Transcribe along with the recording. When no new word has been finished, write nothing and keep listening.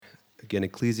Again,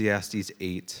 Ecclesiastes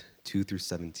 8, 2 through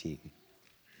 17.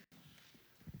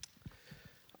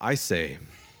 I say,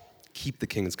 keep the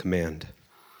king's command,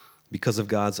 because of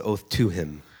God's oath to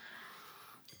him.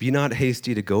 Be not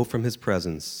hasty to go from his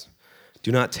presence.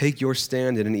 Do not take your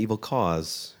stand in an evil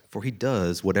cause, for he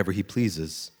does whatever he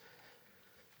pleases.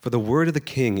 For the word of the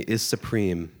king is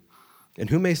supreme, and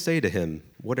who may say to him,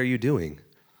 what are you doing?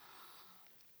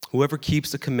 Whoever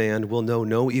keeps a command will know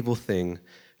no evil thing,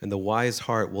 and the wise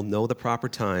heart will know the proper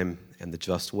time and the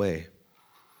just way.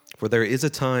 For there is a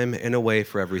time and a way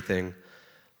for everything,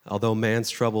 although man's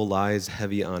trouble lies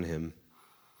heavy on him.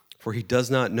 For he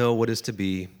does not know what is to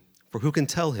be, for who can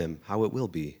tell him how it will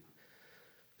be?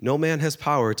 No man has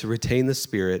power to retain the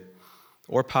spirit,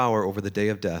 or power over the day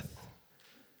of death.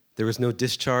 There is no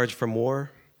discharge from war,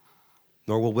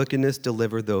 nor will wickedness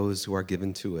deliver those who are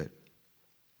given to it.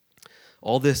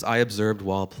 All this I observed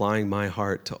while applying my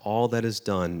heart to all that is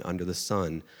done under the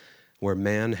sun, where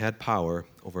man had power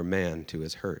over man to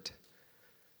his hurt.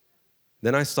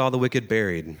 Then I saw the wicked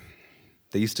buried.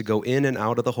 They used to go in and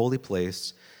out of the holy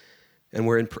place, and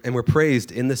were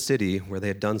praised in the city where they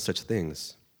had done such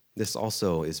things. This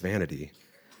also is vanity.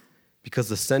 Because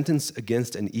the sentence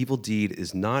against an evil deed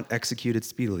is not executed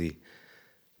speedily,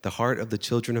 the heart of the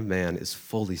children of man is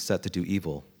fully set to do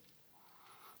evil.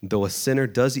 Though a sinner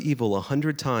does evil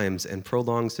 100 times and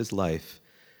prolongs his life,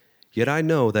 yet I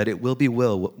know that it will be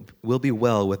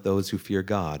well with those who fear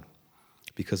God,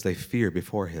 because they fear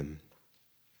before him.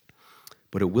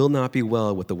 But it will not be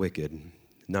well with the wicked,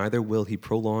 neither will he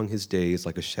prolong his days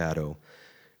like a shadow,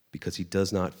 because he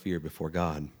does not fear before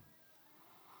God.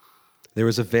 There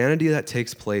is a vanity that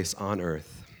takes place on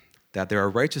earth, that there are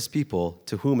righteous people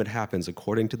to whom it happens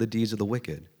according to the deeds of the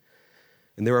wicked,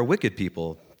 and there are wicked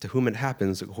people to whom it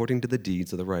happens according to the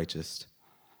deeds of the righteous.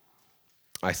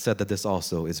 I said that this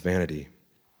also is vanity.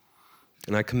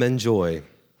 And I commend joy,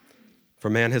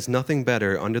 for man has nothing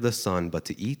better under the sun but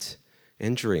to eat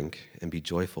and drink and be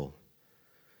joyful.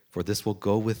 For this will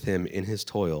go with him in his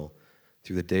toil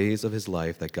through the days of his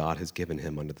life that God has given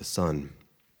him under the sun.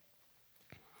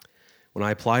 When I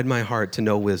applied my heart to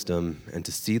know wisdom and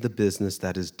to see the business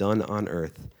that is done on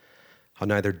earth, how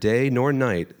neither day nor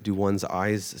night do one's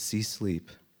eyes see sleep,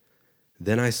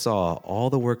 then I saw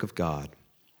all the work of God,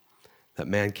 that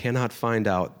man cannot find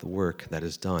out the work that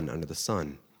is done under the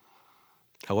sun.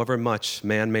 However much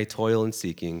man may toil in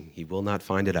seeking, he will not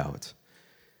find it out.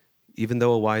 Even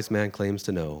though a wise man claims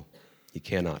to know, he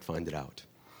cannot find it out.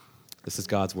 This is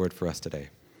God's word for us today.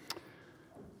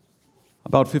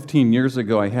 About 15 years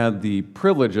ago, I had the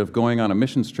privilege of going on a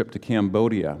missions trip to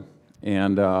Cambodia,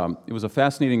 and it was a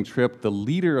fascinating trip. The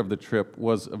leader of the trip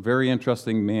was a very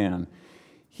interesting man.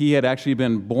 He had actually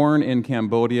been born in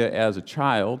Cambodia as a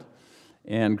child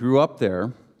and grew up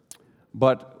there,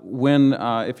 but when,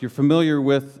 if you're familiar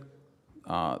with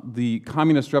the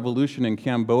communist revolution in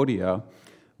Cambodia,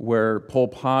 where Pol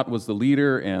Pot was the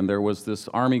leader, and there was this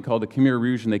army called the Khmer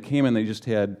Rouge, and they came in, they just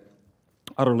had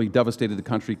utterly devastated the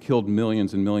country, killed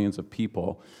millions and millions of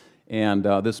people. And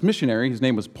this missionary, his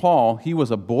name was Paul, he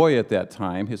was a boy at that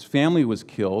time. His family was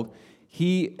killed.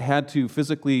 He had to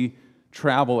physically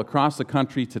travel across the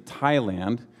country to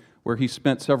Thailand, where he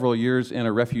spent several years in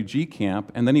a refugee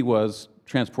camp, and then he was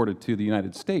transported to the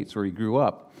United States, where he grew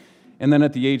up. And then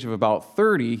at the age of about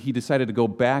 30, he decided to go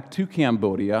back to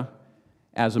Cambodia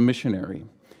as a missionary.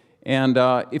 And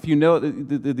if you know,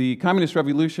 the communist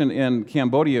revolution in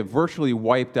Cambodia virtually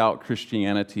wiped out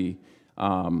Christianity,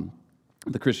 the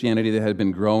Christianity that had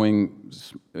been growing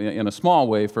in a small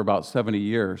way for about 70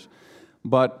 years.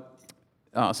 But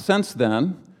since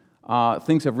then,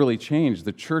 things have really changed.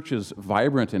 The church is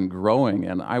vibrant and growing,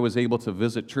 and I was able to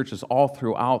visit churches all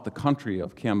throughout the country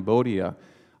of Cambodia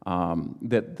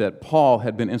that Paul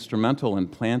had been instrumental in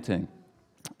planting.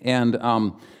 And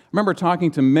I remember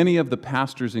talking to many of the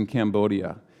pastors in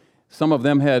Cambodia. Some of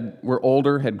them were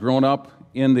older, had grown up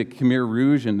in the Khmer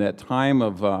Rouge in that time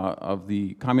of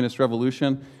the communist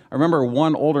revolution. I remember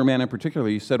one older man in particular,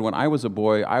 he said, when I was a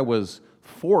boy, I was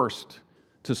forced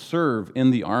to serve in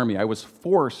the army. I was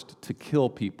forced to kill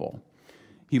people.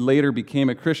 He later became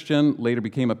a Christian, later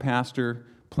became a pastor,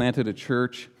 planted a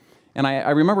church. And I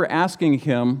remember asking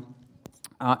him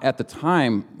at the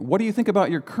time, what do you think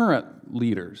about your current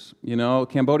leaders? You know,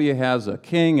 Cambodia has a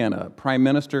king and a prime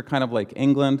minister, kind of like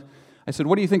England. I said,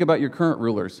 what do you think about your current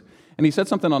rulers? And he said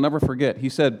something I'll never forget. He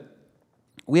said,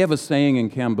 we have a saying in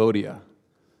Cambodia,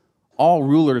 all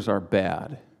rulers are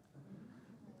bad.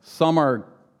 Some are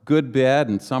good bad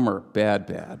and some are bad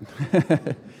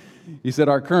bad. He said,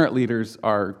 our current leaders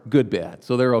are good bad,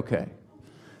 so they're okay.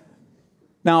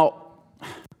 Now,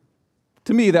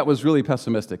 To me, that was really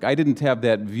pessimistic. I didn't have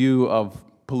that view of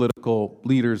political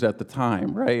leaders at the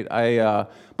time, right?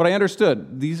 But I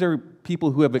understood these are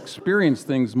people who have experienced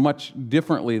things much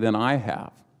differently than I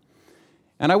have.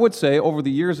 And I would say over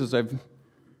the years, as I've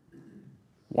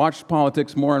watched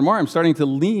politics more and more, I'm starting to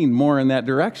lean more in that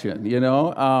direction,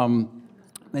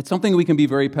 It's something we can be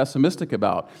very pessimistic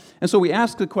about. And so we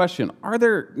ask the question, are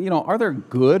there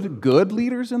good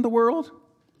leaders in the world?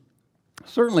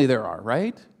 Certainly there are,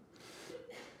 right?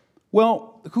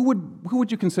 Well, who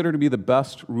would you consider to be the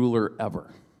best ruler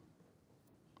ever?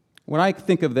 When I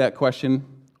think of that question,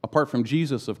 apart from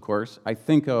Jesus, of course, I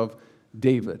think of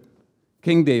David,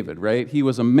 King David, right? He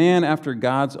was a man after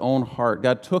God's own heart.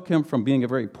 God took him from being a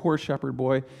very poor shepherd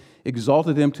boy,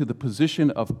 exalted him to the position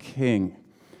of king.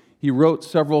 He wrote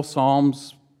several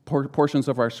psalms, portions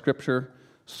of our scripture.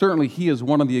 Certainly, he is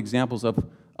one of the examples of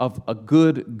a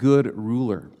good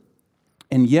ruler.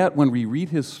 And yet, when we read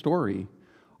his story,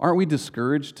 aren't we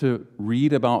discouraged to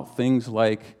read about things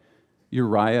like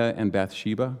Uriah and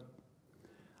Bathsheba?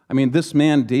 I mean, this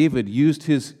man, David, used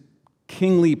his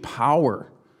kingly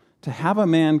power to have a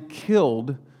man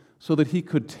killed so that he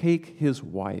could take his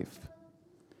wife.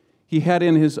 He had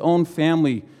in his own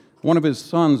family, one of his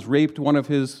sons raped one of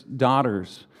his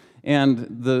daughters, and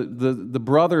the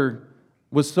brother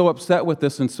was so upset with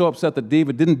this and so upset that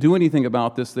David didn't do anything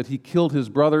about this that he killed his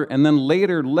brother and then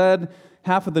later led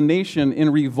half of the nation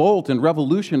in revolt and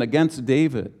revolution against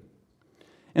David.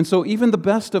 And so even the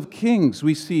best of kings,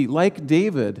 we see, like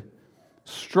David,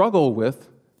 struggle with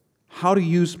how to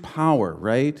use power,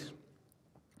 right?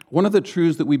 One of the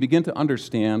truths that we begin to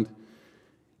understand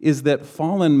is that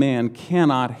fallen man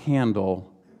cannot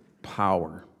handle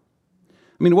power.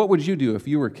 I mean, what would you do if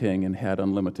you were king and had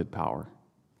unlimited power?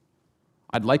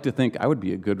 I'd like to think I would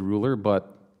be a good ruler,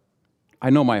 but I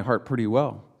know my heart pretty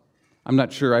well. I'm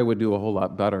not sure I would do a whole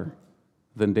lot better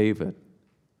than David.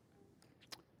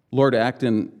 Lord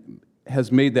Acton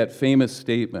has made that famous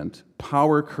statement,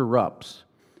 power corrupts,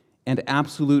 and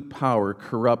absolute power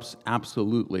corrupts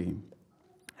absolutely.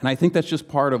 And I think that's just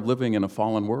part of living in a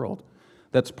fallen world.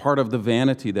 That's part of the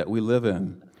vanity that we live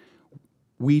in.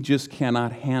 We just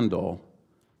cannot handle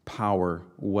power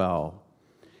well.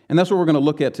 And that's what we're going to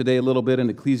look at today a little bit in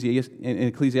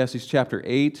Ecclesiastes chapter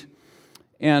 8.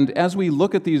 And as we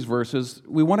look at these verses,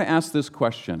 we want to ask this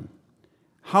question: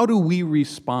 how do we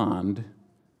respond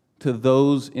to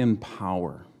those in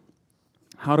power?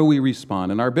 How do we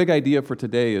respond? And our big idea for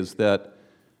today is that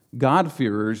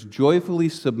God-fearers joyfully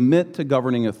submit to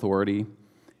governing authority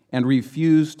and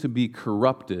refuse to be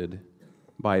corrupted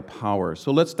by power.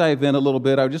 So let's dive in a little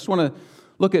bit. I just want to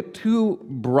look at two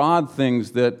broad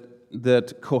things that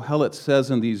Kohelet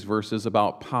says in these verses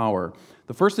about power.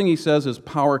 The first thing he says is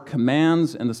power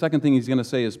commands, and the second thing he's going to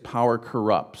say is power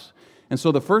corrupts. And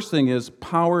so the first thing is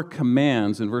power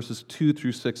commands in verses 2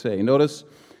 through 6a. Notice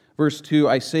verse 2,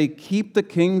 I say, keep the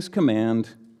king's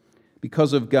command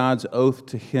because of God's oath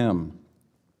to him.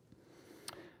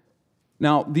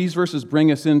 Now, these verses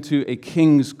bring us into a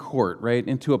king's court, right?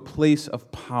 Into a place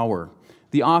of power.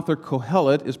 The author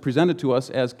Kohelet is presented to us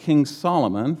as King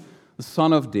Solomon, the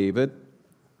son of David.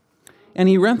 And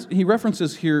he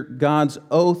references here God's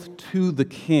oath to the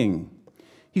king.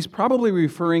 He's probably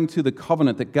referring to the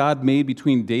covenant that God made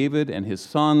between David and his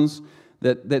sons,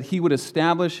 that he would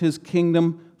establish his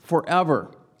kingdom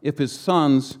forever if his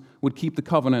sons would keep the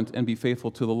covenant and be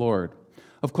faithful to the Lord.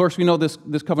 Of course, we know this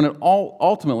covenant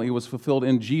ultimately was fulfilled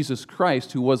in Jesus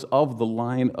Christ, who was of the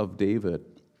line of David.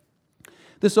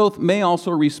 This oath may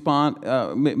also refer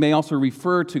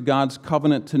to God's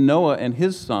covenant to Noah and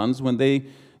his sons when they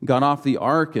got off the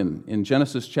ark. In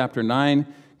Genesis chapter 9,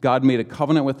 God made a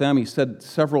covenant with them. He said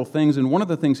several things, and one of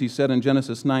the things he said in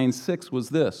Genesis 9:6 was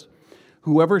this: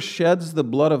 whoever sheds the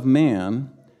blood of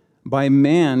man, by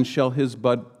man shall his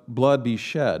blood be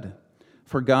shed,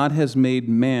 for God has made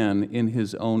man in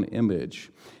his own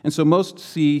image. And so most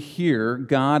see here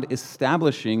God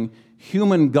establishing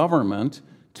human government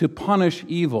to punish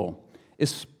evil,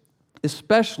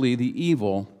 especially the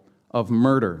evil of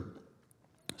murder.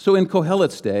 So in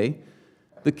Kohelet's day,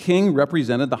 the king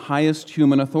represented the highest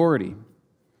human authority.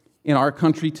 In our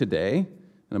country today,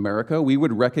 in America, we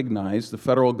would recognize the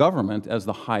federal government as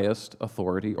the highest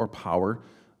authority or power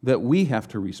that we have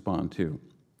to respond to.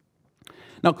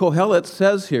 Now, Kohelet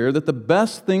says here that the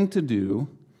best thing to do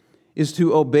is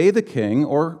to obey the king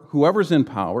or whoever's in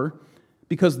power,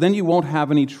 because then you won't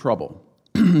have any trouble.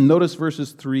 Notice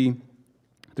verses 3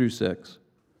 through 6.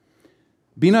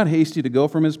 Be not hasty to go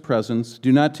from his presence.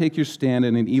 Do not take your stand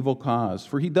in an evil cause,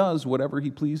 for he does whatever he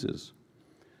pleases.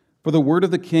 For the word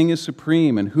of the king is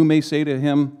supreme, and who may say to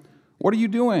him, what are you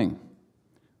doing?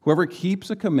 Whoever keeps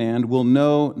a command will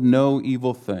know no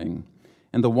evil thing,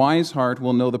 and the wise heart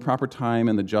will know the proper time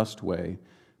and the just way,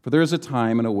 for there is a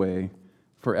time and a way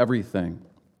for everything.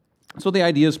 So the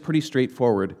idea is pretty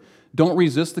straightforward. Don't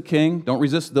resist the king. Don't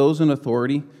resist those in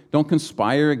authority. Don't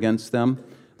conspire against them.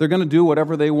 They're going to do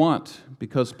whatever they want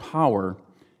because power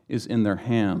is in their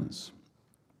hands.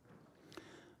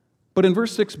 But in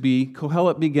verse 6b,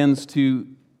 Kohelet begins to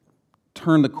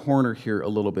turn the corner here a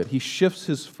little bit. He shifts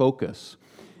his focus.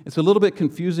 It's a little bit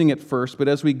confusing at first, but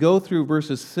as we go through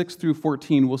verses 6 through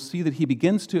 14, we'll see that he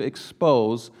begins to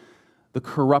expose the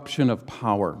corruption of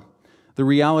power, the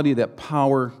reality that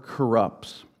power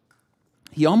corrupts.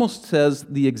 He almost says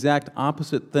the exact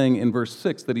opposite thing in verse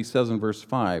 6 that he says in verse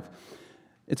 5.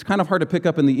 It's kind of hard to pick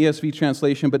up in the ESV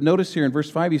translation, but notice here in verse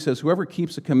 5 he says, whoever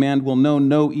keeps a command will know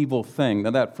no evil thing.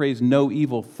 Now that phrase, no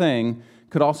evil thing,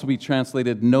 could also be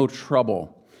translated no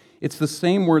trouble. It's the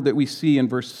same word that we see in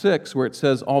verse 6 where it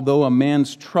says, although a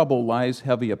man's trouble lies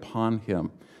heavy upon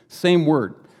him. Same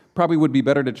word. Probably would be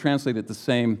better to translate it the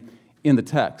same in the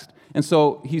text. And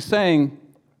so he's saying,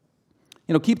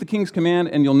 keep the king's command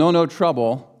and you'll know no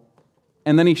trouble.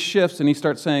 And then he shifts and he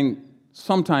starts saying,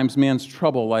 sometimes man's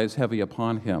trouble lies heavy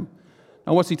upon him.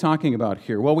 Now what's he talking about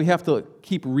here? Well, we have to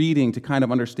keep reading to kind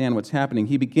of understand what's happening.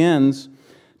 He begins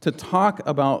to talk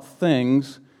about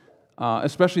things,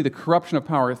 especially the corruption of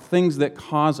power, things that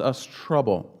cause us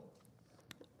trouble.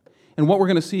 And what we're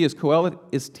going to see is Kohelet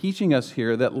is teaching us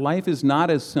here that life is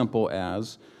not as simple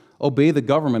as obey the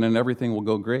government and everything will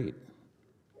go great.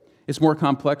 It's more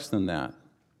complex than that.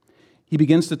 He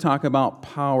begins to talk about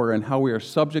power and how we are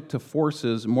subject to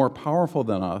forces more powerful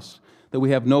than us that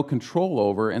we have no control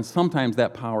over, and sometimes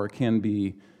that power can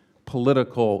be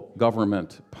political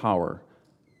government power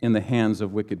in the hands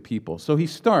of wicked people. So he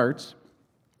starts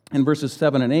in verses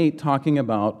 7 and 8 talking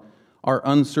about our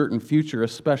uncertain future,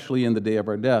 especially in the day of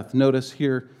our death. Notice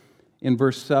here in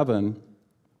verse 7,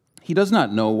 he does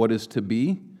not know what is to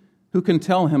be. Who can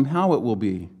tell him how it will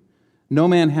be? No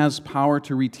man has power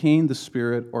to retain the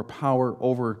spirit or power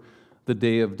over the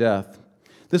day of death.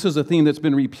 This is a theme that's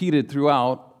been repeated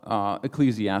throughout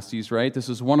Ecclesiastes, right? This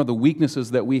is one of the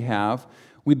weaknesses that we have.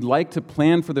 We'd like to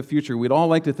plan for the future. We'd all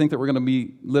like to think that we're going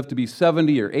to live to be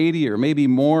 70 or 80 or maybe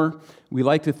more. We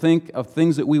like to think of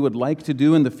things that we would like to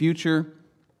do in the future,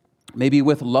 maybe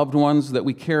with loved ones that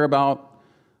we care about,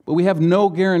 but we have no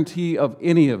guarantee of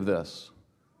any of this.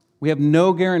 We have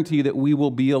no guarantee that we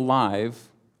will be alive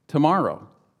tomorrow.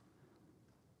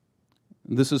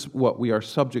 This is what we are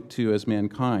subject to as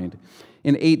mankind.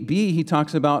 In 8b, he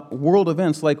talks about world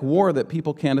events like war that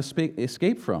people can't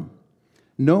escape from.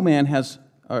 No man has,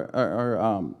 let's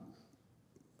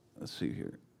see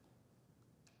here.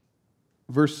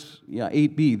 Verse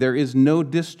 8b, there is no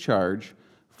discharge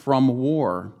from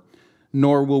war,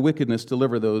 nor will wickedness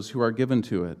deliver those who are given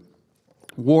to it.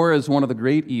 War is one of the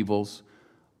great evils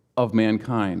of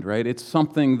mankind, right? It's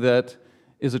something that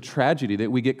is a tragedy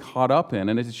that we get caught up in,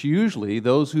 and it's usually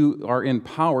those who are in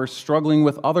power struggling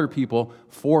with other people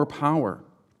for power.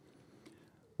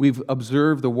 We've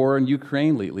observed the war in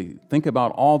Ukraine lately. Think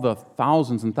about all the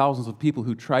thousands and thousands of people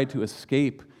who tried to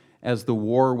escape as the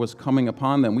war was coming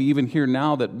upon them. We even hear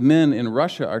now that men in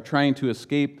Russia are trying to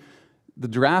escape the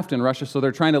draft in Russia, so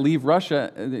they're trying to leave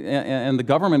Russia, and the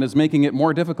government is making it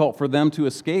more difficult for them to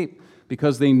escape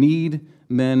because they need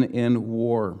men in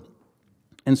war.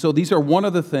 And so these are one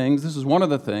of the things, this is one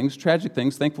of the things, tragic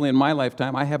things. Thankfully in my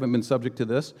lifetime I haven't been subject to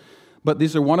this, but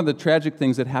these are one of the tragic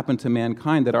things that happen to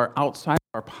mankind that are outside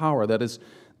our power, that is,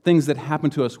 things that happen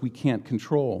to us we can't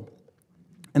control.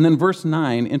 And then verse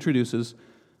 9 introduces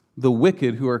the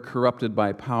wicked who are corrupted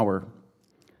by power.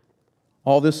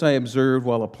 All this I observed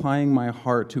while applying my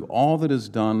heart to all that is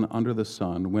done under the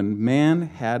sun, when man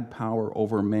had power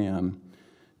over man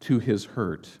to his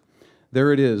hurt.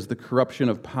 There it is, the corruption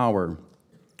of power.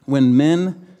 When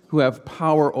men who have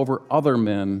power over other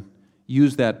men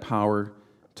use that power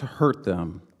to hurt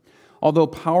them. Although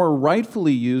power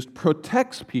rightfully used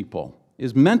protects people,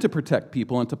 is meant to protect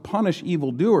people and to punish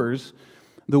evildoers,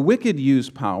 the wicked use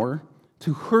power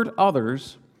to hurt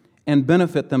others and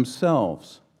benefit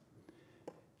themselves.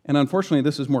 And unfortunately,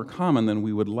 this is more common than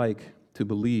we would like to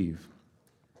believe.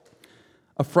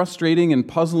 A frustrating and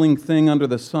puzzling thing under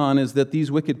the sun is that these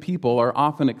wicked people are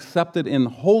often accepted in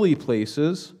holy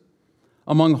places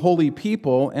among holy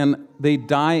people, and they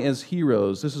die as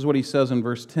heroes. This is what he says in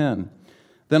verse 10.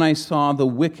 Then I saw the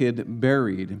wicked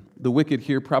buried. The wicked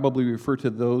here probably refer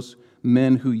to those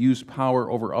men who use power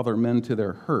over other men to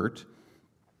their hurt.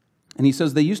 And he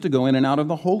says they used to go in and out of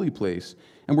the holy place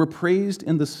and were praised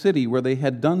in the city where they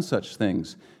had done such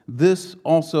things. This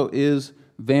also is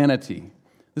vanity.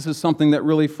 This is something that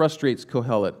really frustrates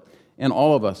Kohelet and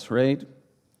all of us, right?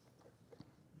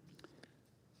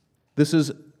 This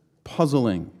is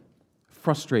puzzling,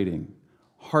 frustrating,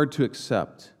 hard to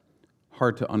accept,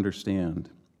 hard to understand.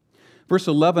 Verse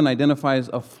 11 identifies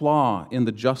a flaw in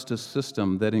the justice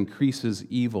system that increases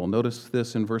evil. Notice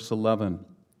this in verse 11.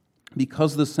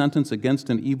 Because the sentence against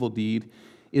an evil deed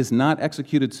is not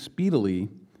executed speedily,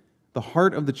 the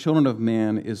heart of the children of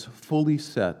man is fully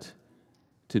set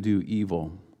to do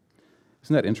evil.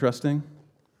 Isn't that interesting?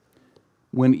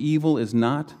 When evil is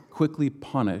not quickly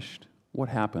punished, what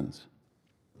happens?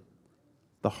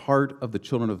 The heart of the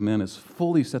children of men is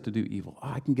fully set to do evil. Oh,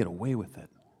 I can get away with it.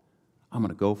 I'm going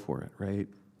to go for it, right?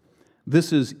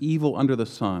 This is evil under the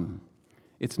sun.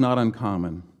 It's not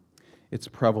uncommon. It's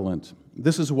prevalent.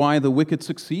 This is why the wicked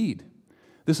succeed.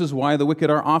 This is why the wicked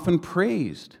are often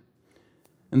praised.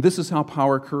 And this is how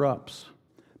power corrupts.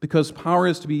 Because power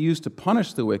is to be used to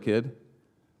punish the wicked,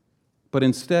 but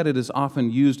instead it is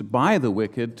often used by the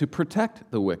wicked to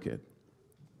protect the wicked.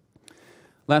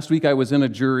 Last week I was in a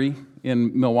jury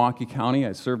in Milwaukee County.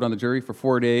 I served on the jury for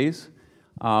 4 days.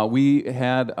 We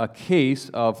had a case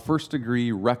of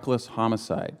first-degree reckless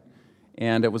homicide.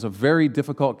 And it was a very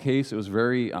difficult case. It was a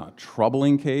very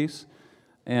troubling case.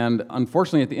 And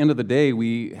unfortunately, at the end of the day,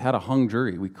 we had a hung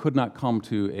jury. We could not come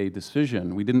to a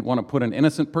decision. We didn't want to put an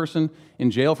innocent person in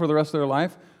jail for the rest of their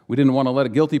life. We didn't want to let a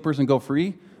guilty person go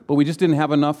free, but we just didn't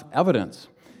have enough evidence.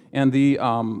 And the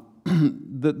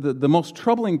most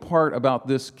troubling part about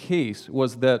this case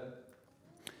was that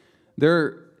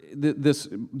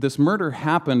this murder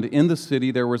happened in the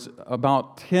city. There was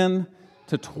about 10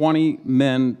 to 20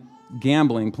 men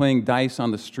gambling, playing dice on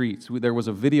the streets. There was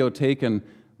a video taken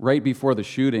right before the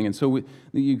shooting, and so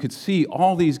you could see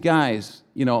all these guys,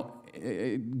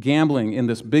 gambling in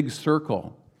this big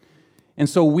circle. And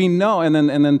so we know, and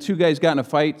then 2 guys got in a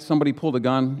fight. Somebody pulled a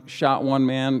gun, shot one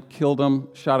man, killed him,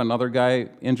 shot another guy,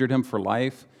 injured him for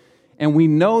life. And we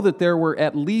know that there were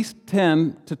at least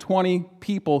 10 to 20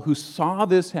 people who saw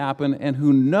this happen and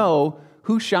who know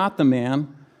who shot the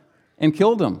man and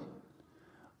killed him.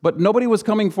 But nobody was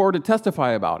coming forward to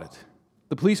testify about it.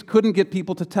 The police couldn't get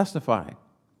people to testify.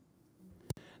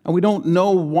 And we don't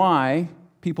know why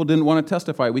people didn't want to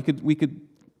testify. We could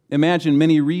imagine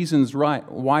many reasons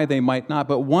why they might not.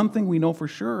 But one thing we know for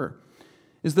sure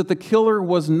is that the killer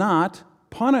was not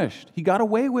punished. He got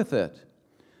away with it.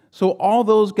 So all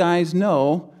those guys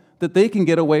know that they can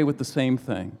get away with the same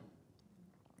thing.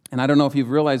 And I don't know if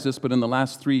you've realized this, but in the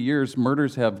last 3 years,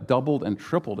 murders have doubled and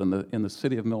tripled in the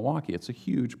city of Milwaukee. It's a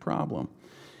huge problem.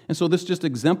 And so this just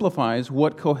exemplifies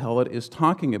what Kohelet is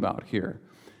talking about here.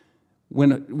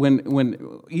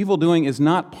 When evildoing is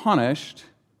not punished,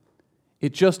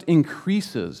 it just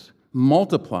increases,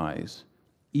 multiplies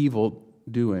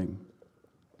evildoing.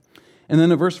 And then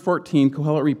in verse 14,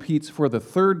 Kohelet repeats for the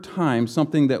 3rd time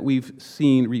something that we've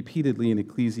seen repeatedly in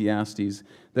Ecclesiastes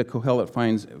that Kohelet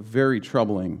finds very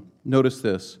troubling. Notice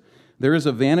this. There is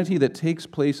a vanity that takes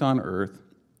place on earth.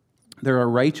 There are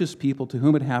righteous people to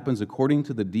whom it happens according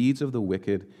to the deeds of the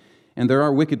wicked, and there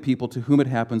are wicked people to whom it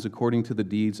happens according to the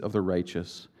deeds of the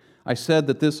righteous. I said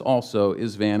that this also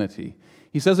is vanity.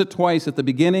 He says it twice at the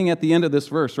beginning, at the end of this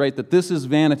verse, right? That this is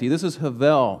vanity. This is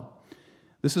Havel.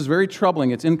 This is very troubling.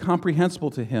 It's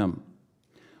incomprehensible to him.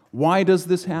 Why does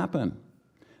this happen?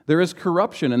 There is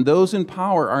corruption, and those in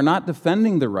power are not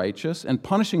defending the righteous and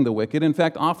punishing the wicked. In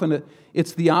fact, often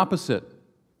it's the opposite.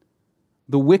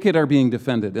 The wicked are being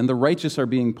defended, and the righteous are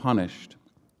being punished.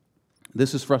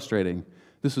 This is frustrating.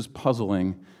 This is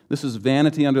puzzling. This is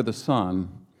vanity under the sun.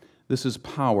 This is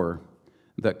power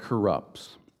that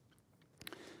corrupts.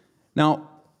 Now,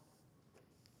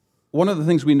 one of the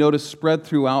things we notice spread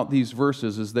throughout these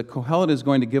verses is that Kohelet is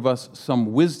going to give us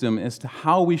some wisdom as to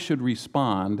how we should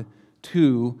respond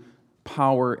to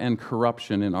power and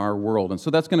corruption in our world. And so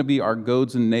that's going to be our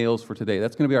goads and nails for today.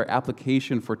 That's going to be our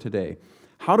application for today.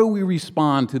 How do we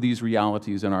respond to these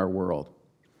realities in our world?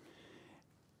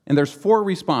 And there's 4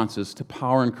 responses to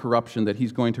power and corruption that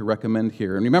he's going to recommend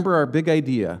here. And remember our big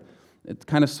idea. It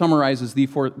kind of summarizes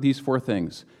these four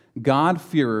things.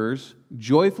 God-fearers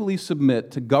joyfully submit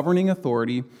to governing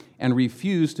authority and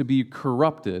refuse to be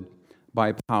corrupted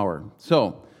by power.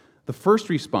 So, the first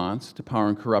response to power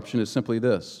and corruption is simply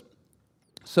this.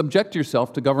 Subject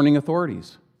yourself to governing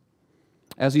authorities.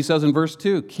 As he says in verse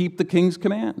 2, keep the king's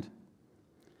command.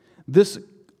 This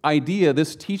idea,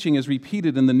 this teaching is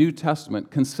repeated in the New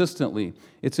Testament consistently.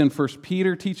 It's in 1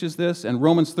 Peter teaches this, and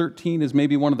Romans 13 is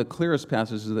maybe one of the clearest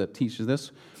passages that teaches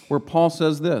this, where Paul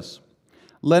says this,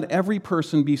 let every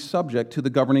person be subject to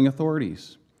the governing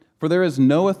authorities, for there is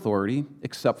no authority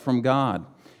except from God,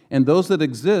 and those that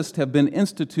exist have been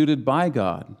instituted by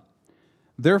God.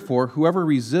 Therefore, whoever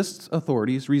resists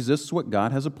authorities resists what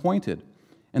God has appointed,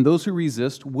 and those who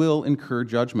resist will incur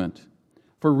judgment.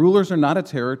 For rulers are not a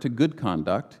terror to good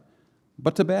conduct,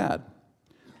 but to bad.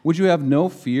 Would you have no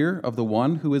fear of the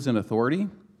one who is in authority?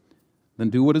 Then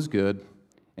do what is good,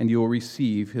 and you will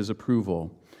receive his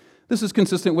approval. This is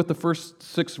consistent with the first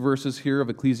 6 verses here of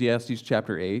Ecclesiastes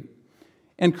chapter 8.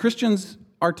 And Christians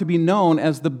are to be known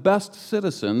as the best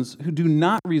citizens who do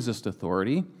not resist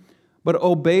authority, but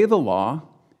obey the law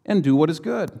and do what is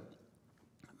good.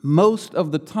 Most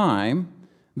of the time,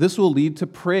 this will lead to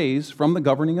praise from the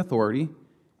governing authority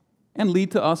and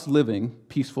lead to us living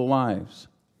peaceful lives.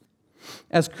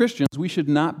 As Christians, we should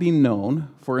not be known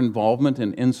for involvement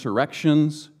in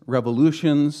insurrections,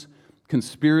 revolutions,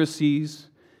 conspiracies,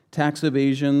 tax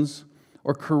evasions,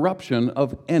 or corruption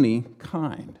of any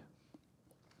kind.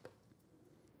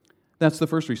 That's the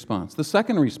first response. The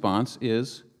second response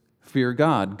is fear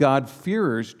God.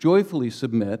 God-fearers joyfully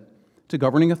submit to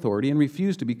governing authority and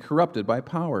refuse to be corrupted by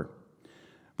power.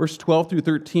 Verse 12 through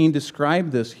 13 describe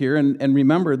this here, and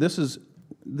remember,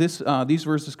 these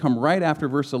verses come right after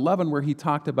verse 11, where he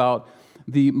talked about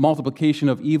the multiplication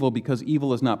of evil because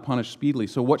evil is not punished speedily.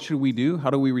 So what should we do? How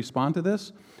do we respond to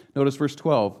this? Notice verse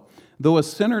 12. Though a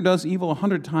sinner does evil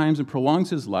 100 times and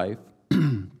prolongs his life,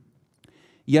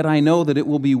 yet I know that it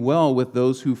will be well with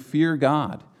those who fear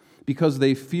God, because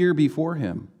they fear before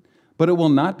him. But it will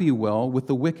not be well with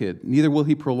the wicked, neither will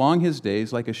he prolong his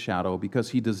days like a shadow,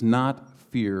 because he does not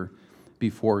fear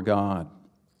before God.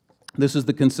 This is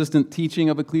the consistent teaching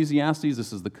of Ecclesiastes.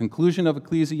 This is the conclusion of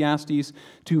Ecclesiastes,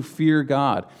 to fear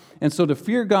God. And so to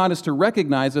fear God is to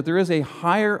recognize that there is a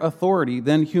higher authority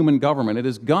than human government. It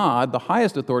is God, the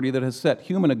highest authority, that has set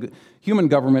human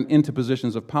government into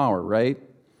positions of power, right?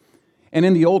 And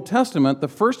in the Old Testament, the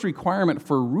first requirement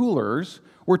for rulers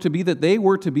were to be that they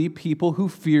were to be people who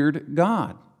feared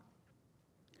God.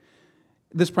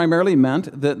 This primarily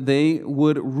meant that they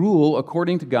would rule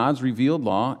according to God's revealed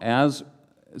law as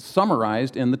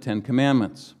summarized in the Ten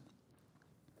Commandments.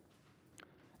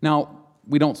 Now,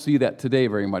 we don't see that today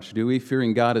very much, do we?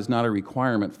 Fearing God is not a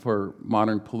requirement for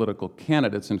modern political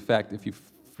candidates. In fact, if you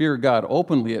fear God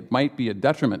openly, it might be a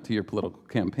detriment to your political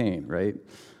campaign, right?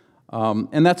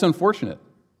 And that's unfortunate.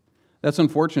 That's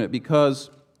unfortunate because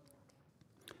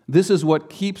this is what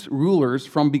keeps rulers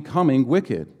from becoming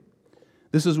wicked.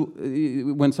 This is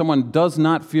when someone does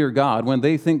not fear God, when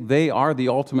they think they are the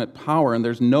ultimate power and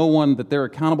there's no one that they're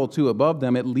accountable to above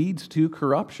them, it leads to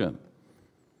corruption.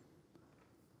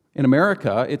 In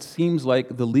America, it seems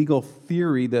like the legal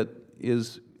theory that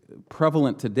is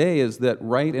prevalent today is that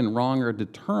right and wrong are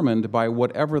determined by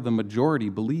whatever the majority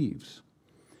believes.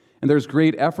 And there's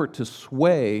great effort to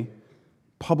sway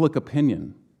public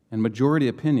opinion and majority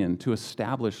opinion to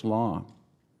establish law.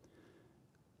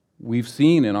 We've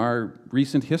seen in our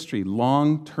recent history,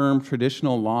 long-term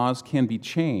traditional laws can be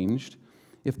changed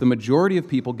if the majority of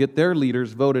people get their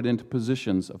leaders voted into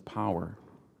positions of power.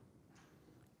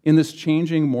 In this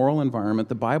changing moral environment,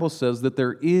 the Bible says that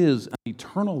there is an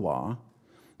eternal law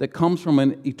that comes from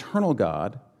an eternal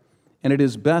God, and it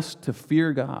is best to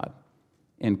fear God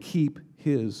and keep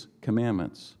His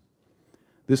commandments.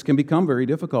 This can become very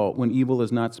difficult when evil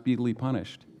is not speedily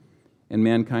punished and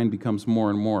mankind becomes more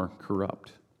and more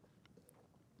corrupt.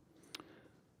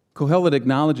 Kohelet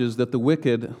acknowledges that the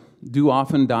wicked do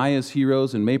often die as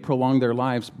heroes and may prolong their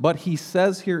lives, but he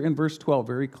says here in verse 12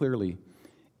 very clearly,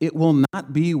 it will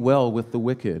not be well with the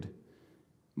wicked,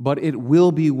 but it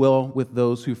will be well with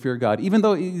those who fear God. Even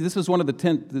though this is one of the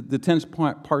 10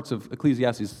 parts of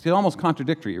Ecclesiastes, it's almost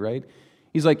contradictory, right?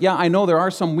 He's like, yeah, I know there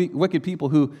are some wicked people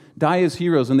who die as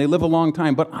heroes and they live a long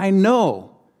time, but I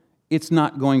know it's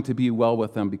not going to be well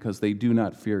with them because they do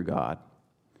not fear God.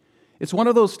 It's one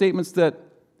of those statements that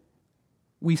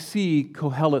we see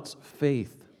Kohelet's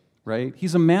faith, right?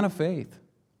 He's a man of faith.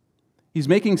 He's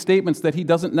making statements that he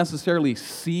doesn't necessarily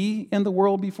see in the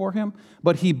world before him,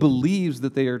 but he believes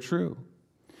that they are true.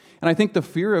 And I think the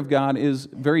fear of God is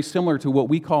very similar to what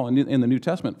we call in the New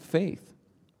Testament faith.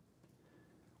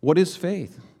 What is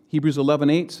faith? Hebrews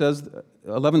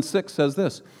 11:6 says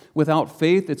this, without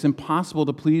faith it's impossible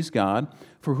to please God,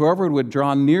 for whoever would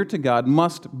draw near to God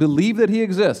must believe that He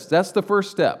exists. That's the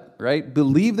first step, right?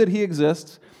 Believe that He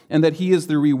exists and that He is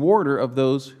the rewarder of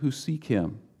those who seek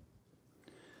Him.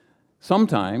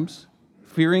 Sometimes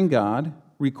fearing God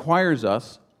requires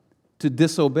us to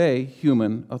disobey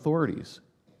human authorities.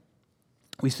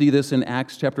 We see this in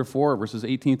Acts chapter 4, verses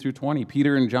 18 through 20.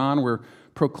 Peter and John were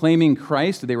proclaiming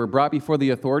Christ. They were brought before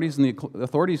the authorities, and the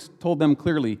authorities told them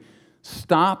clearly,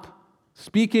 stop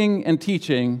speaking and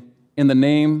teaching in the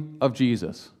name of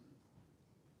Jesus.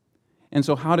 And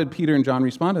so how did Peter and John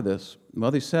respond to this?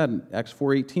 Well, they said, Acts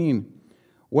 4:18,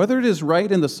 whether it is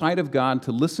right in the sight of God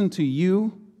to listen to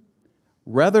you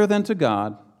rather than to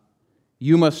God,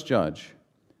 you must judge.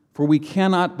 For we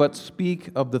cannot but speak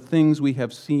of the things we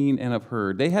have seen and have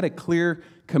heard. They had a clear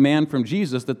command from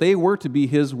Jesus that they were to be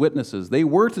his witnesses. They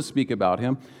were to speak about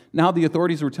him. Now the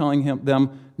authorities were telling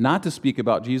them not to speak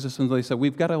about Jesus, and they said,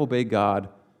 we've got to obey God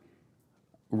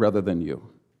rather than you,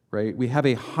 right? We have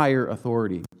a higher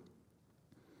authority.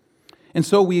 And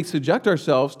so we subject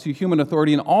ourselves to human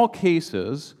authority in all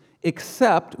cases,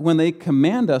 except when they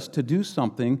command us to do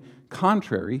something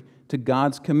contrary to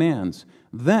God's commands.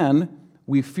 Then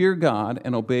we fear God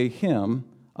and obey him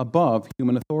above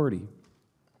human authority.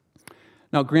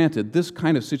 Now, granted, this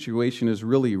kind of situation is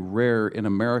really rare in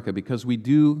America because we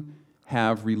do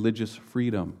have religious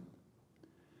freedom.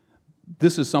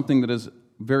 This is something that is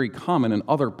very common in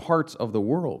other parts of the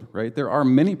world, right? There are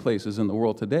many places in the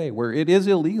world today where it is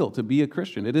illegal to be a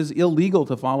Christian. It is illegal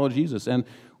to follow Jesus. And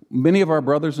many of our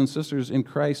brothers and sisters in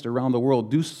Christ around the world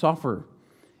do suffer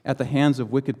at the hands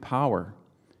of wicked power.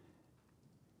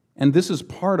 And this is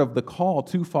part of the call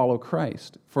to follow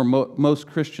Christ for most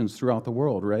Christians throughout the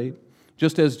world, right?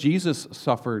 Just as Jesus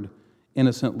suffered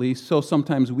innocently, so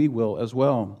sometimes we will as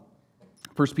well.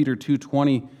 1 Peter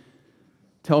 2:20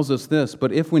 tells us this,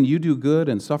 but if when you do good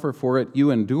and suffer for it, you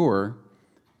endure,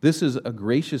 this is a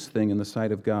gracious thing in the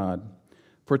sight of God.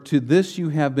 For to this you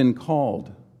have been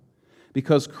called,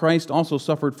 because Christ also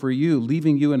suffered for you,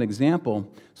 leaving you an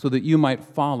example so that you might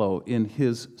follow in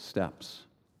his steps.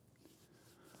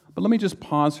 But let me just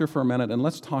pause here for a minute and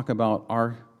let's talk about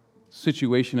our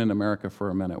situation in America for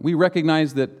a minute. We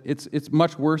recognize that it's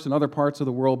much worse in other parts of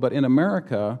the world, but in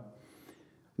America,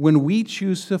 when we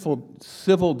choose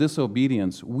civil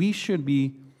disobedience, we should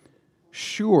be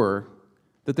sure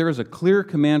that there is a clear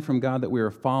command from God that we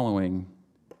are following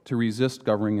to resist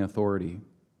governing authority.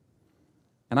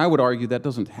 And I would argue that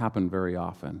doesn't happen very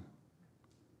often.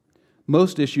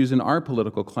 Most issues in our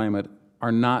political climate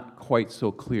are not quite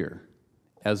so clear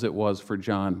as it was for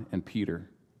John and Peter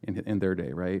in their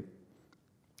day, right?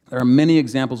 There are many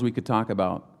examples we could talk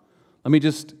about. Let me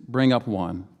just bring up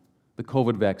one, the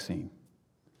COVID vaccine.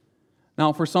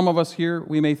 Now, for some of us here,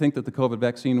 we may think that the COVID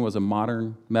vaccine was a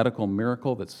modern medical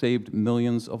miracle that saved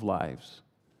millions of lives.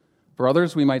 For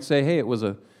others, we might say, hey, it was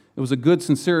a good,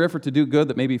 sincere effort to do good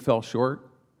that maybe fell short.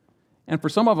 And for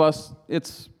some of us,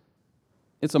 it's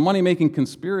a money-making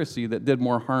conspiracy that did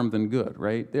more harm than good,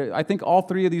 right? I think all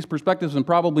three of these perspectives, and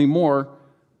probably more,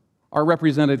 are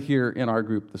represented here in our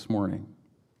group this morning.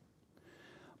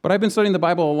 But I've been studying the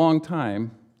Bible a long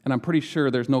time, and I'm pretty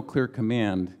sure there's no clear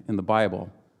command in the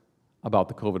Bible about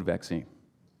the COVID vaccine.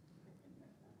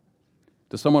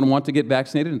 Does someone want to get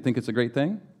vaccinated and think it's a great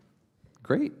thing?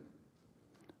 Great.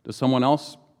 Does someone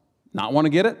else not want to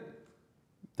get it?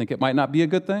 Think it might not be a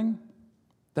good thing?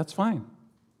 That's fine,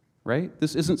 right?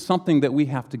 This isn't something that we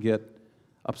have to get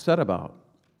upset about.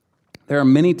 There are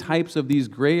many types of these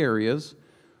gray areas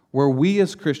where we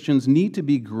as Christians need to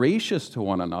be gracious to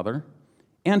one another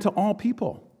and to all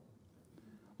people.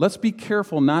 Let's be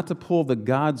careful not to pull the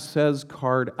God says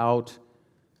card out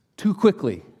too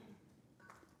quickly.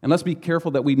 And let's be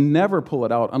careful that we never pull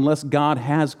it out unless God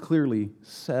has clearly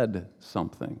said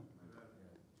something.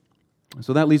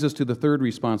 So that leads us to the third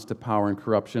response to power and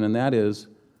corruption, and that is,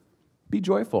 be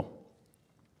joyful.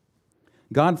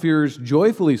 God-fearers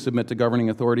joyfully submit to governing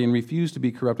authority and refuse to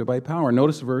be corrupted by power.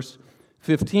 Notice verse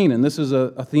 15, and this is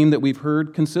a theme that we've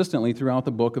heard consistently throughout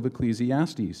the book of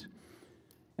Ecclesiastes.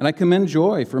 And I commend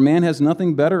joy, for man has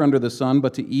nothing better under the sun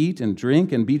but to eat and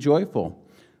drink and be joyful.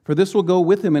 For this will go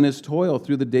with him in his toil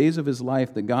through the days of his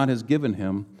life that God has given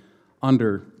him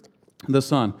under the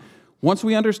sun. Once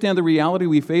we understand the reality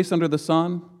we face under the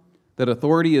sun, that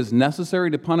authority is necessary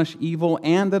to punish evil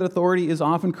and that authority is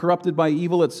often corrupted by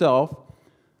evil itself,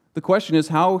 the question is,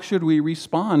 how should we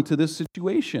respond to this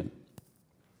situation?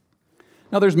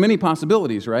 Now, there's many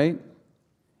possibilities, right?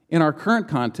 In our current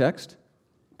context,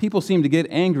 people seem to get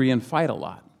angry and fight a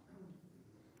lot.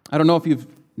 I don't know if you've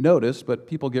noticed, but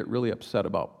people get really upset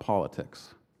about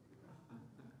politics.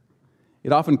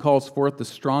 It often calls forth the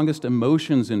strongest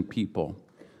emotions in people.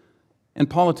 And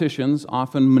politicians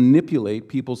often manipulate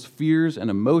people's fears and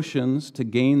emotions to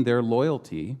gain their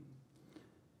loyalty.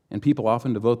 And people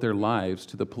often devote their lives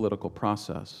to the political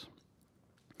process.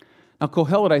 Now,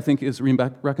 Kohelet, I think, is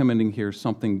recommending here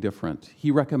something different.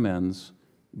 He recommends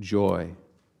joy.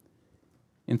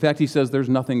 In fact, he says there's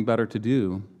nothing better to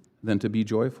do than to be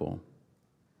joyful.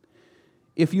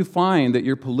 If you find that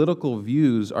your political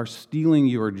views are stealing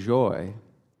your joy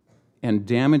and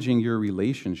damaging your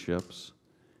relationships,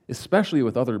 especially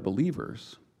with other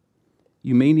believers,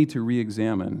 you may need to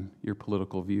re-examine your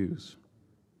political views.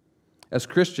 As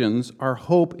Christians, our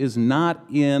hope is not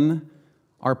in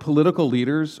our political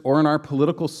leaders or in our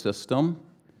political system.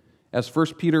 As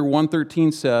 1 Peter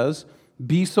 1:13 says,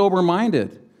 be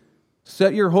sober-minded.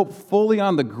 Set your hope fully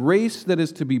on the grace that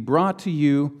is to be brought to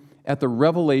you at the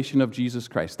revelation of Jesus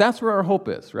Christ. That's where our hope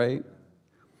is, right?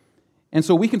 And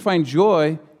so we can find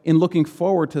joy in looking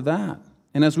forward to that.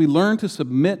 And as we learn to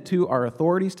submit to our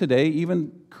authorities today,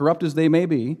 even corrupt as they may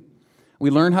be, we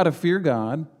learn how to fear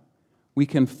God, we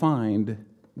can find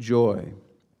joy.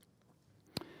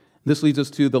 This leads us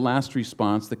to the last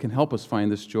response that can help us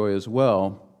find this joy as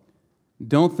well.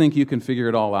 Don't think you can figure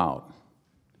it all out.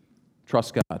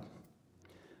 Trust God.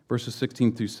 Verses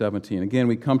 16 through 17. Again,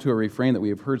 we come to a refrain that we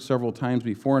have heard several times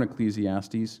before in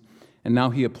Ecclesiastes, and now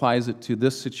he applies it to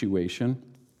this situation.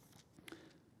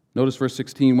 Notice verse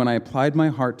 16, when I applied my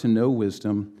heart to know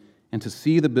wisdom and to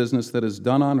see the business that is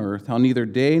done on earth, how neither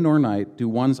day nor night do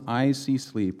one's eyes see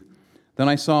sleep, then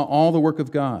I saw all the work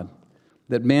of God,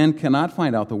 that man cannot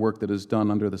find out the work that is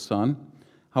done under the sun.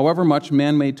 However much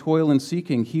man may toil in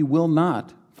seeking, he will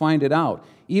not find it out.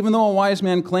 Even though a wise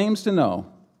man claims to know,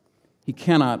 he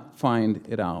cannot find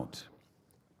it out.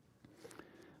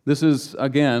 This is,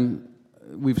 again,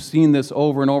 we've seen this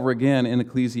over and over again in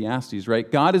Ecclesiastes, right?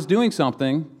 God is doing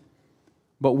something,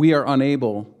 but we are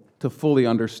unable to fully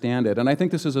understand it. And I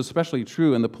think this is especially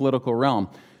true in the political realm.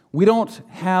 We don't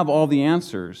have all the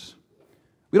answers.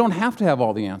 We don't have to have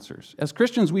all the answers. As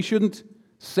Christians, we shouldn't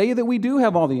say that we do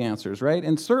have all the answers, right?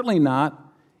 And certainly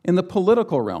not in the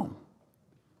political realm.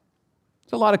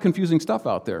 There's a lot of confusing stuff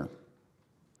out there.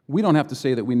 We don't have to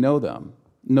say that we know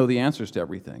the answers to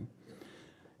everything.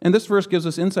 And this verse gives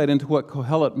us insight into what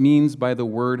Kohelet means by the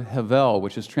word havel,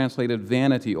 which is translated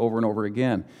vanity over and over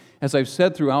again. As I've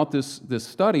said throughout this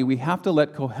study, we have to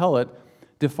let Kohelet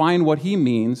define what he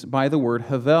means by the word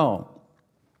havel.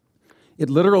 It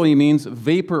literally means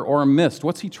vapor or mist.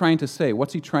 What's he trying to say?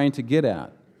 What's he trying to get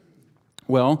at?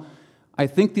 Well, I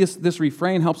think this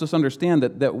refrain helps us understand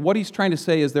that what he's trying to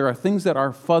say is there are things that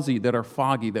are fuzzy, that are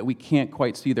foggy, that we can't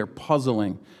quite see. They're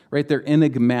puzzling, right? They're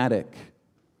enigmatic.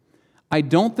 I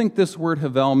don't think this word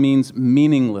havel means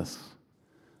meaningless.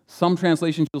 Some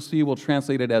translations you'll see will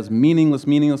translate it as meaningless,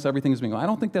 everything is meaningless. I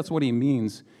don't think that's what he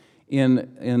means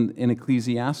in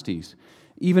Ecclesiastes.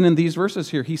 Even in these verses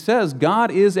here, he says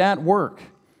God is at work,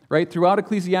 right? Throughout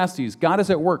Ecclesiastes, God is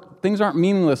at work. Things aren't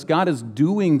meaningless. God is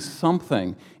doing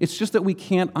something. It's just that we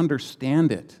can't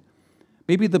understand it.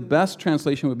 Maybe the best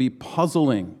translation would be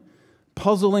puzzling.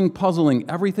 Puzzling.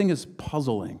 Everything is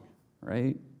puzzling,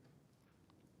 right?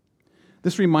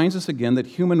 This reminds us again that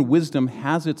human wisdom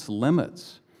has its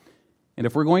limits. And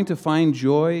if we're going to find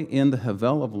joy in the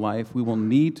havel of life, we will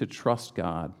need to trust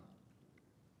God.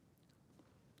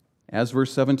 As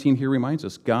verse 17 here reminds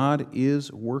us, God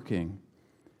is working.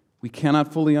 We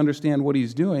cannot fully understand what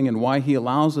he's doing and why he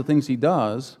allows the things he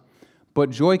does, but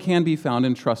joy can be found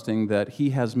in trusting that he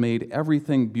has made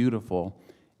everything beautiful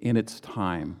in its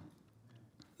time.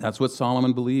 That's what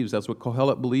Solomon believes. That's what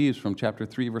Kohelet believes from chapter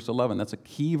 3, verse 11. That's a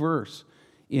key verse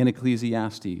in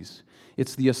Ecclesiastes.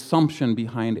 It's the assumption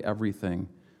behind everything.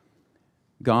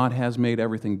 God has made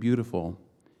everything beautiful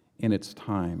in its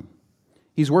time.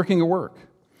 He's working a work.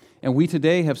 And we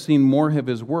today have seen more of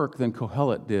his work than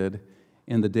Kohelet did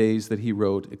in the days that he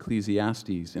wrote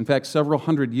Ecclesiastes. In fact, several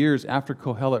hundred years after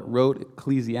Kohelet wrote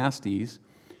Ecclesiastes,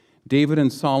 David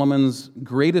and Solomon's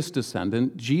greatest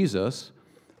descendant, Jesus,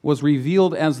 was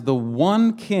revealed as the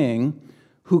one king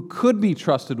who could be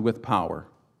trusted with power,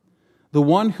 the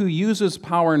one who uses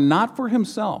power not for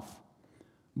himself,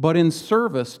 but in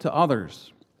service to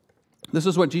others. This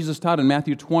is what Jesus taught in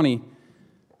Matthew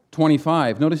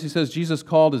 20:25. Notice he says, Jesus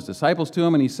called his disciples to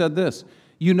him, and he said this,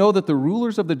 you know that the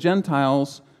rulers of the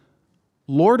Gentiles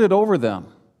lord it over them,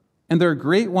 and their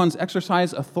great ones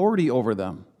exercise authority over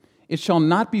them. It shall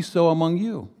not be so among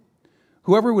you.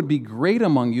 Whoever would be great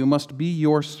among you must be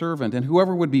your servant, and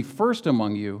whoever would be first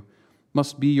among you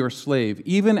must be your slave,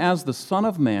 even as the Son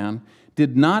of Man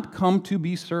did not come to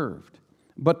be served,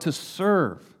 but to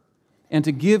serve and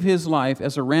to give his life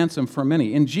as a ransom for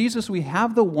many. In Jesus, we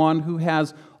have the one who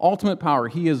has ultimate power.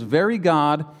 He is very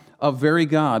God of very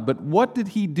God. But what did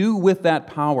he do with that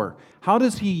power? How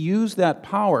does he use that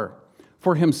power?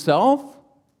 For himself?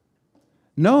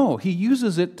 No, he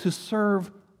uses it to serve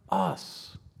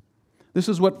us. This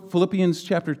is what Philippians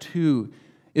chapter 2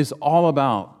 is all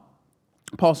about.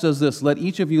 Paul says this, let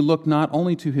each of you look not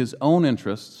only to his own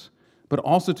interests, but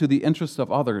also to the interests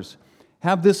of others.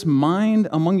 Have this mind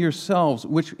among yourselves,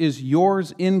 which is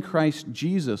yours in Christ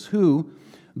Jesus, who,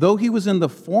 though he was in the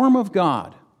form of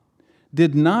God,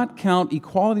 did not count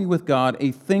equality with God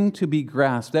a thing to be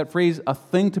grasped. That phrase, a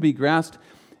thing to be grasped,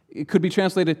 it could be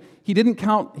translated, he didn't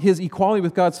count his equality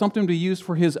with God something to be used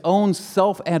for his own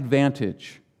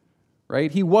self-advantage,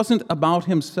 right? He wasn't about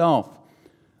himself,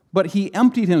 but he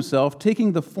emptied himself,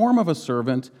 taking the form of a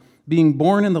servant, being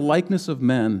born in the likeness of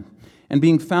men, and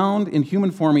being found in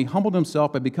human form, he humbled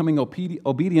himself by becoming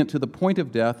obedient to the point of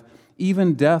death,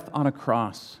 even death on a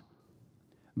cross.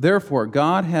 Therefore,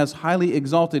 God has highly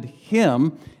exalted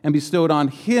him and bestowed on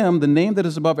him the name that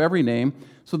is above every name,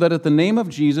 so that at the name of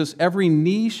Jesus every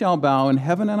knee shall bow in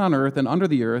heaven and on earth and under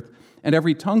the earth, and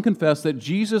every tongue confess that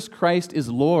Jesus Christ is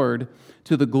Lord,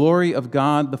 to the glory of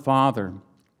God the Father.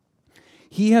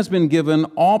 He has been given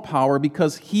all power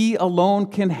because he alone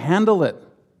can handle it.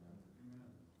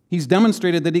 He's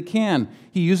demonstrated that he can.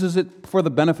 He uses it for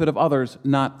the benefit of others,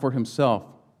 not for himself.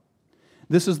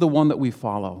 This is the one that we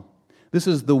follow. This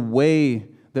is the way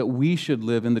that we should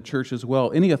live in the church as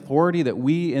well. Any authority that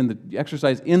we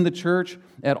exercise in the church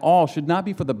at all should not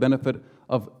be for the benefit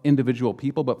of individual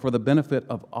people, but for the benefit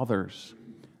of others.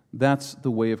 That's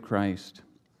the way of Christ.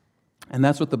 And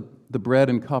that's what the bread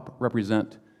and cup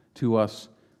represent to us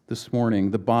this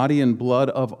morning. The body and blood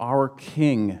of our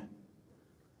King,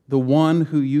 the one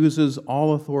who uses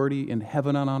all authority in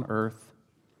heaven and on earth,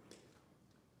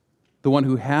 the one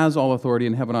who has all authority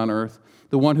in heaven and on earth,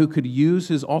 the one who could use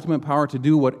his ultimate power to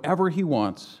do whatever he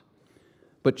wants,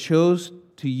 but chose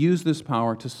to use this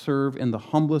power to serve in the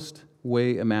humblest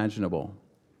way imaginable.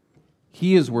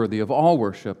 He is worthy of all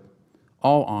worship,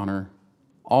 all honor,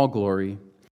 all glory,